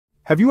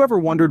Have you ever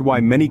wondered why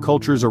many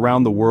cultures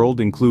around the world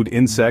include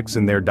insects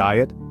in their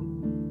diet?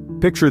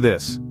 Picture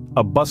this,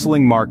 a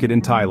bustling market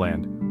in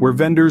Thailand, where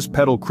vendors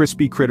peddle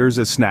crispy critters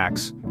as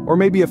snacks, or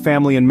maybe a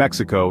family in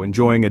Mexico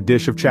enjoying a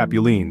dish of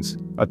chapulines,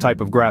 a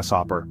type of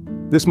grasshopper.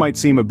 This might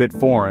seem a bit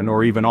foreign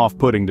or even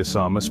off-putting to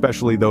some,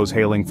 especially those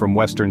hailing from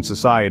Western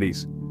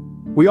societies.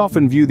 We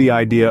often view the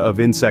idea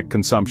of insect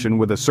consumption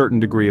with a certain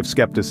degree of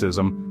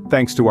skepticism,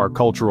 thanks to our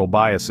cultural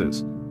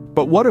biases.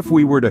 But what if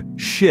we were to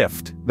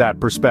shift that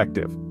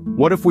perspective?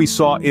 What if we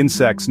saw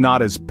insects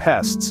not as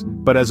pests,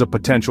 but as a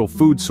potential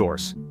food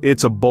source?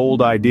 It's a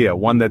bold idea,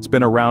 one that's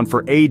been around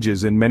for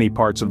ages in many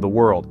parts of the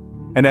world.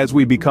 And as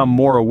we become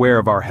more aware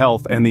of our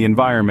health and the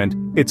environment,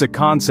 it's a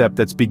concept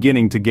that's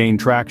beginning to gain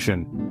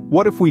traction.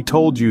 What if we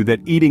told you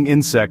that eating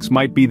insects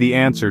might be the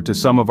answer to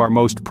some of our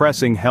most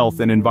pressing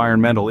health and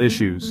environmental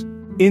issues?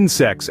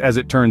 Insects, as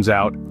it turns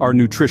out, are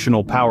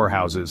nutritional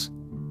powerhouses.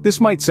 This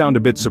might sound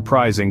a bit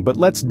surprising, but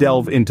let's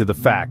delve into the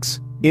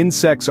facts.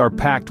 Insects are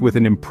packed with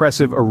an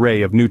impressive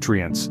array of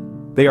nutrients.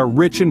 They are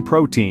rich in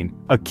protein,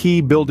 a key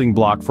building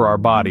block for our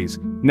bodies,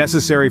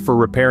 necessary for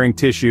repairing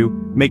tissue,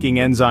 making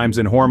enzymes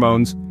and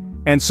hormones,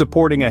 and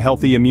supporting a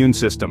healthy immune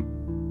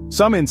system.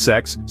 Some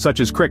insects,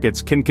 such as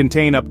crickets, can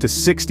contain up to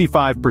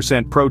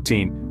 65%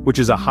 protein, which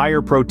is a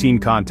higher protein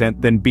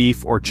content than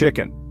beef or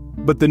chicken.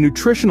 But the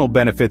nutritional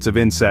benefits of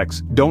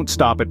insects don't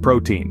stop at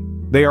protein.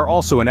 They are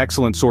also an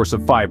excellent source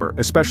of fiber,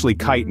 especially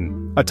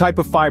chitin, a type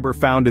of fiber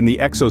found in the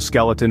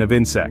exoskeleton of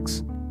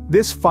insects.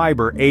 This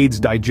fiber aids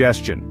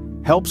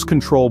digestion, helps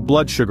control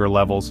blood sugar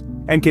levels,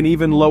 and can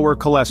even lower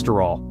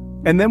cholesterol.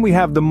 And then we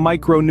have the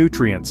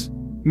micronutrients.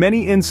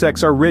 Many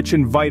insects are rich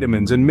in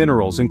vitamins and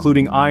minerals,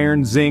 including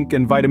iron, zinc,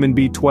 and vitamin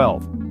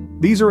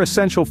B12. These are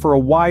essential for a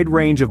wide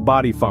range of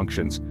body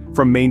functions,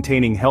 from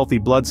maintaining healthy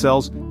blood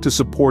cells to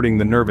supporting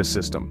the nervous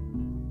system.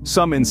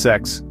 Some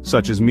insects,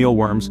 such as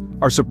mealworms,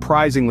 are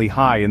surprisingly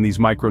high in these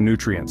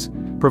micronutrients,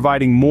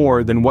 providing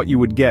more than what you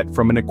would get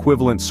from an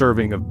equivalent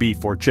serving of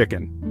beef or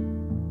chicken.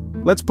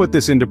 Let's put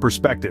this into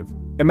perspective.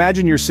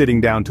 Imagine you're sitting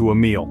down to a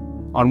meal.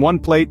 On one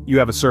plate, you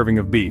have a serving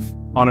of beef.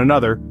 On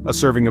another, a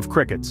serving of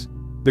crickets.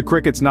 The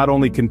crickets not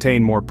only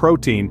contain more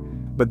protein,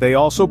 but they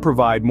also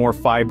provide more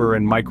fiber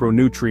and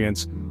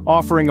micronutrients,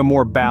 offering a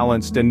more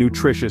balanced and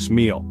nutritious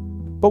meal.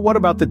 But what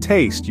about the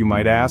taste, you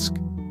might ask?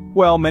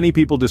 Well, many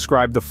people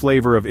describe the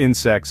flavor of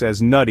insects as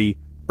nutty,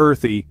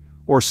 earthy,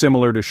 or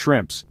similar to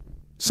shrimps.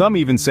 Some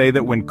even say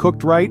that when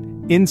cooked right,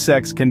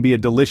 insects can be a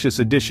delicious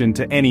addition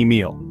to any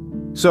meal.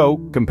 So,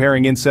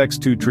 comparing insects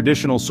to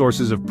traditional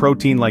sources of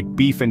protein like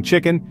beef and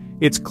chicken,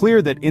 it's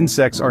clear that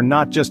insects are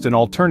not just an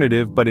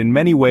alternative but in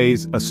many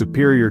ways a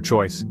superior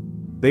choice.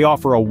 They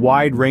offer a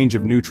wide range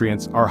of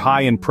nutrients, are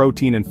high in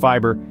protein and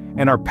fiber,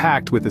 and are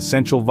packed with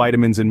essential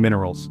vitamins and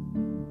minerals.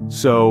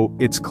 So,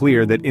 it's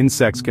clear that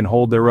insects can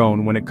hold their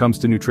own when it comes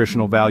to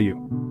nutritional value.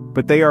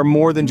 But they are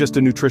more than just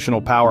a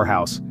nutritional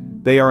powerhouse.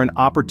 They are an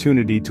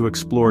opportunity to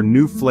explore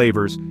new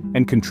flavors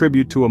and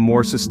contribute to a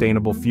more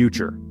sustainable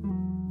future.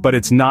 But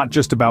it's not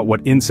just about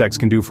what insects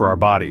can do for our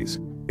bodies.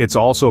 It's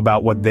also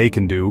about what they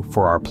can do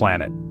for our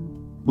planet.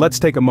 Let's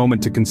take a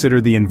moment to consider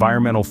the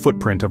environmental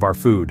footprint of our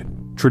food.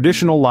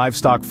 Traditional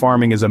livestock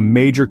farming is a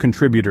major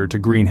contributor to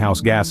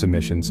greenhouse gas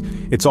emissions.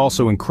 It's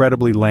also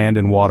incredibly land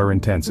and water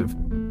intensive.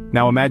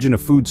 Now imagine a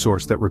food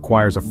source that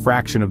requires a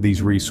fraction of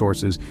these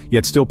resources,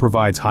 yet still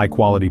provides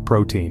high-quality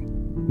protein.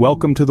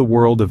 Welcome to the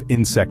world of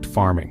insect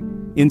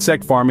farming.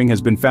 Insect farming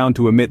has been found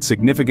to emit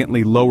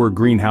significantly lower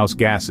greenhouse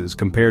gases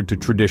compared to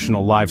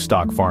traditional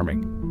livestock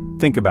farming.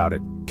 Think about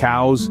it.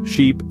 Cows,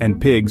 sheep, and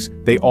pigs,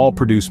 they all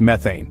produce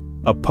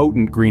methane, a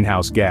potent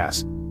greenhouse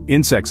gas.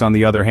 Insects, on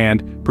the other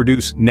hand,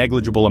 produce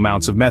negligible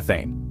amounts of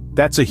methane.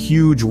 That's a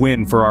huge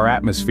win for our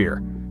atmosphere.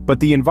 But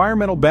the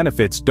environmental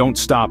benefits don't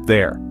stop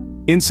there.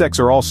 Insects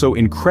are also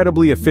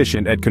incredibly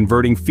efficient at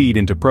converting feed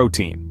into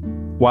protein.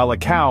 While a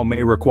cow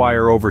may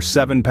require over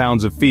 7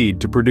 pounds of feed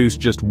to produce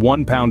just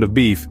 1 pound of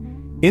beef,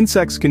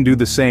 insects can do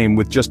the same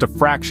with just a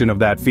fraction of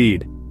that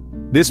feed.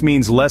 This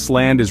means less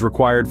land is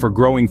required for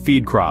growing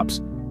feed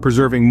crops,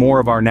 preserving more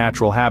of our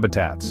natural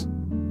habitats.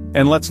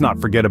 And let's not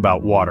forget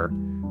about water.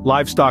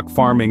 Livestock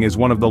farming is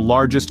one of the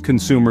largest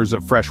consumers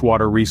of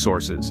freshwater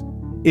resources.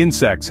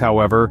 Insects,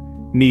 however,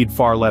 need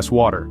far less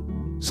water.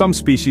 Some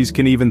species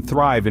can even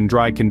thrive in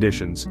dry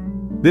conditions.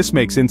 This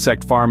makes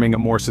insect farming a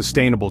more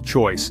sustainable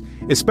choice,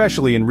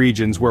 especially in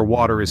regions where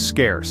water is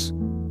scarce.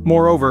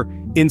 Moreover,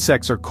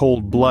 insects are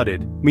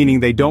cold-blooded, meaning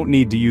they don't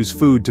need to use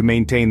food to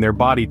maintain their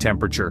body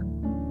temperature.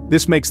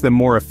 This makes them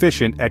more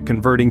efficient at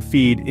converting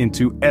feed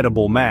into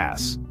edible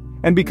mass.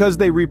 And because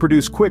they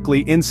reproduce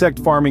quickly, insect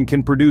farming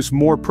can produce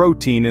more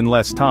protein in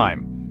less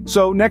time.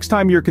 So next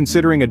time you're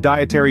considering a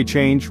dietary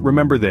change,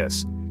 remember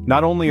this.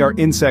 Not only are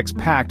insects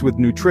packed with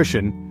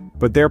nutrition,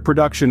 but their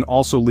production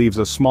also leaves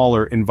a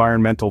smaller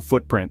environmental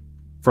footprint.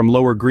 From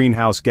lower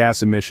greenhouse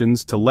gas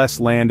emissions to less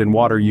land and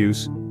water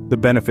use, the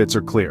benefits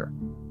are clear.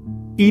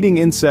 Eating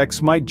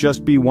insects might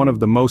just be one of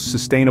the most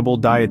sustainable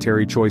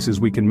dietary choices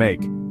we can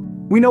make.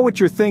 We know what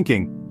you're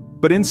thinking,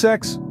 but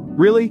insects?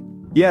 Really?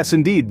 Yes,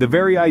 indeed, the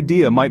very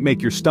idea might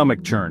make your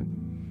stomach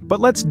churn. But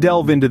let's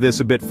delve into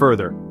this a bit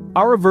further.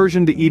 Our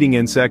aversion to eating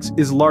insects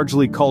is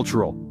largely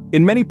cultural.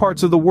 In many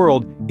parts of the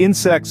world,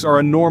 insects are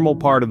a normal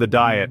part of the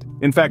diet.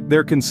 In fact,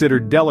 they're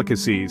considered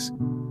delicacies.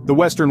 The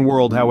Western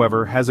world,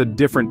 however, has a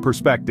different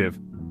perspective.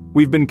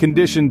 We've been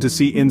conditioned to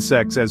see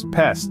insects as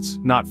pests,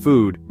 not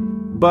food.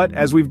 But,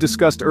 as we've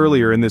discussed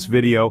earlier in this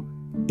video,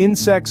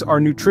 insects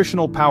are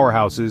nutritional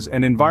powerhouses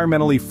and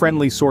environmentally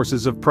friendly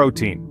sources of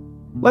protein.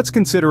 Let's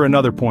consider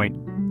another point.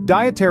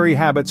 Dietary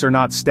habits are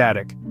not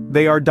static.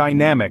 They are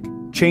dynamic,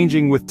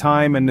 changing with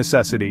time and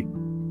necessity.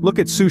 Look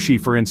at sushi,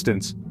 for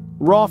instance.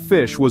 Raw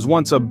fish was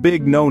once a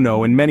big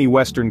no-no in many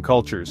Western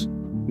cultures.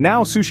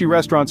 Now sushi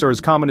restaurants are as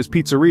common as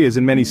pizzerias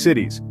in many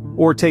cities.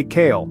 Or take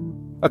kale.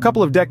 A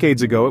couple of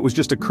decades ago it was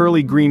just a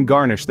curly green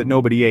garnish that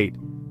nobody ate.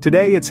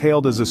 Today it's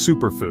hailed as a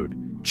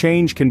superfood.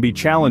 Change can be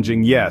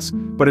challenging, yes,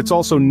 but it's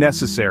also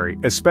necessary,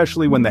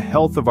 especially when the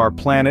health of our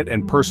planet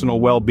and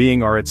personal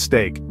well-being are at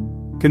stake.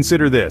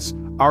 Consider this,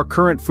 our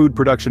current food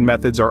production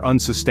methods are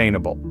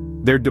unsustainable.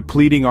 They're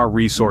depleting our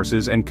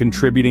resources and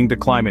contributing to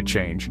climate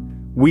change.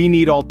 We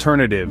need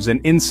alternatives, and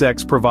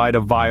insects provide a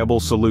viable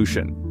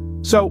solution.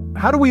 So,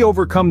 how do we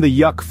overcome the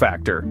yuck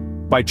factor?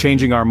 By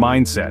changing our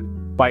mindset,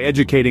 by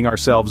educating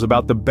ourselves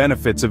about the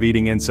benefits of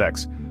eating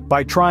insects,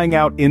 by trying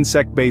out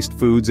insect-based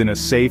foods in a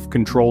safe,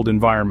 controlled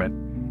environment.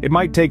 It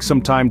might take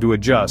some time to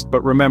adjust,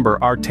 but remember,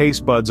 our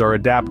taste buds are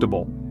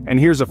adaptable. And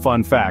here's a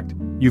fun fact,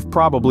 you've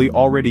probably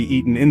already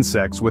eaten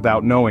insects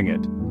without knowing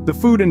it. The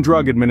Food and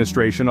Drug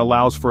Administration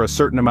allows for a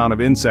certain amount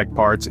of insect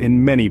parts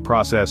in many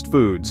processed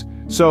foods.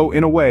 So,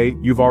 in a way,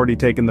 you've already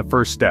taken the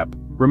first step.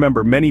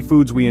 Remember, many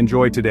foods we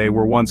enjoy today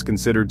were once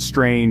considered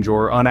strange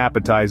or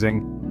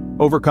unappetizing.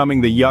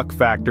 Overcoming the yuck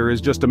factor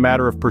is just a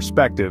matter of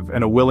perspective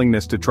and a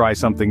willingness to try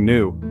something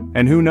new.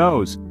 And who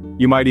knows?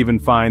 You might even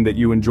find that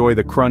you enjoy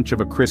the crunch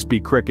of a crispy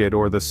cricket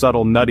or the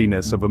subtle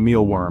nuttiness of a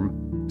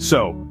mealworm.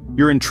 So,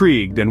 you're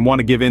intrigued and want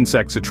to give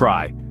insects a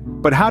try.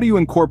 But how do you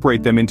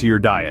incorporate them into your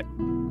diet?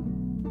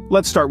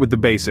 Let's start with the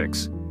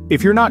basics.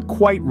 If you're not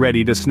quite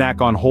ready to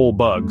snack on whole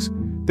bugs,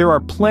 there are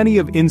plenty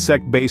of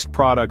insect-based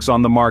products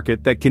on the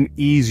market that can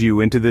ease you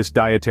into this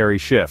dietary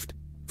shift.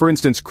 For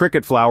instance,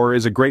 cricket flour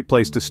is a great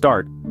place to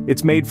start.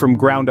 It's made from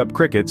ground-up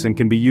crickets and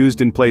can be used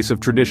in place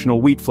of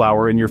traditional wheat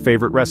flour in your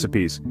favorite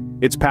recipes.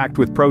 It's packed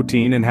with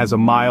protein and has a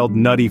mild,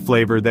 nutty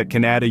flavor that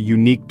can add a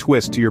unique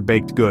twist to your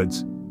baked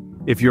goods.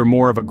 If you're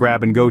more of a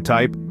grab-and-go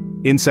type,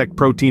 insect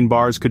protein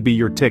bars could be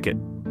your ticket.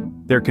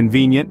 They're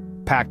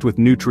convenient, packed with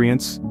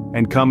nutrients,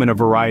 and come in a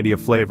variety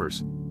of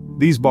flavors.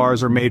 These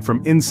bars are made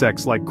from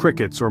insects like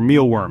crickets or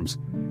mealworms,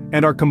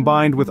 and are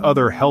combined with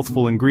other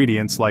healthful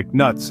ingredients like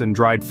nuts and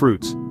dried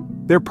fruits.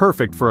 They're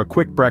perfect for a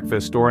quick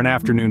breakfast or an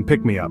afternoon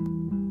pick-me-up.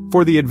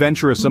 For the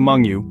adventurous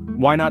among you,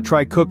 why not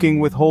try cooking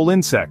with whole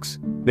insects?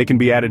 They can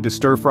be added to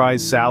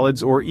stir-fries,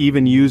 salads, or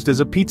even used as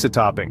a pizza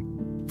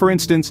topping. For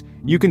instance,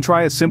 you can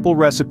try a simple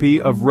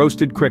recipe of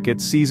roasted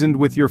crickets seasoned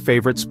with your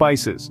favorite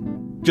spices.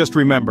 Just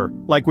remember,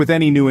 like with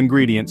any new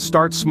ingredient,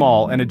 start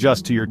small and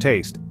adjust to your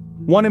taste.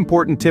 One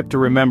important tip to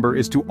remember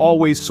is to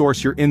always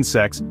source your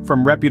insects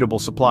from reputable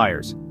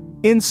suppliers.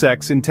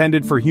 Insects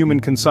intended for human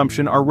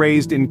consumption are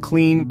raised in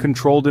clean,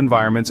 controlled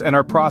environments and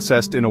are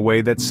processed in a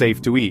way that's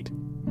safe to eat.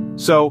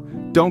 So,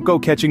 don't go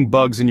catching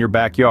bugs in your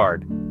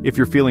backyard. If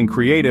you're feeling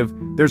creative,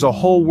 there's a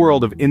whole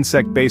world of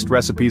insect-based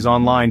recipes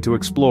online to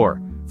explore.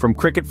 From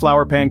cricket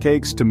flour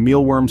pancakes to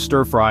mealworm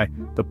stir-fry,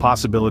 the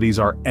possibilities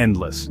are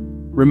endless.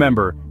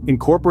 Remember,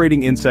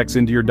 incorporating insects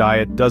into your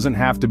diet doesn't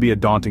have to be a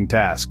daunting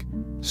task.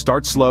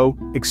 Start slow,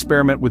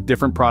 experiment with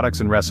different products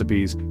and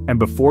recipes, and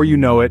before you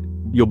know it,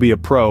 you'll be a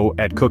pro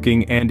at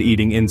cooking and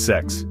eating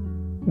insects.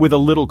 With a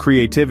little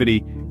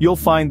creativity, you'll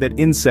find that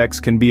insects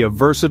can be a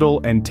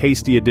versatile and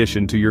tasty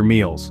addition to your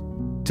meals.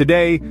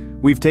 Today,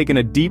 we've taken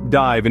a deep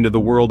dive into the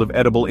world of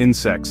edible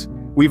insects.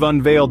 We've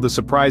unveiled the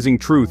surprising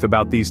truth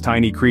about these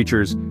tiny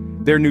creatures.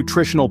 They're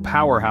nutritional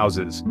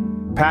powerhouses.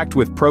 Packed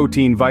with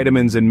protein,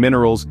 vitamins, and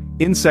minerals,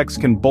 insects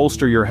can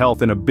bolster your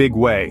health in a big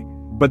way.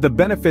 But the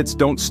benefits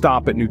don't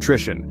stop at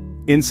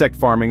nutrition. Insect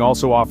farming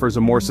also offers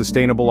a more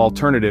sustainable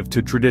alternative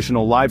to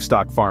traditional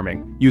livestock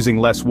farming, using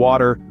less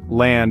water,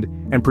 land,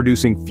 and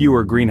producing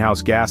fewer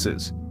greenhouse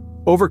gases.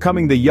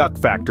 Overcoming the yuck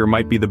factor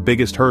might be the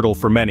biggest hurdle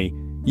for many,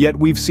 yet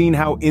we've seen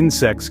how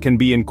insects can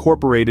be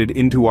incorporated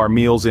into our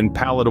meals in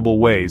palatable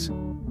ways.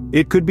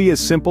 It could be as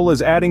simple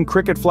as adding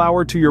cricket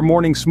flour to your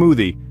morning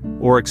smoothie,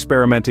 or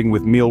experimenting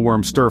with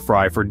mealworm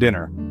stir-fry for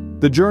dinner.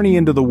 The journey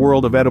into the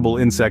world of edible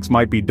insects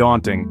might be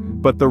daunting,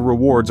 but the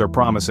rewards are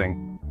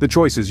promising. The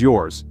choice is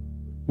yours.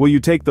 Will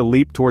you take the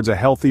leap towards a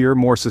healthier,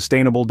 more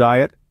sustainable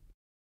diet?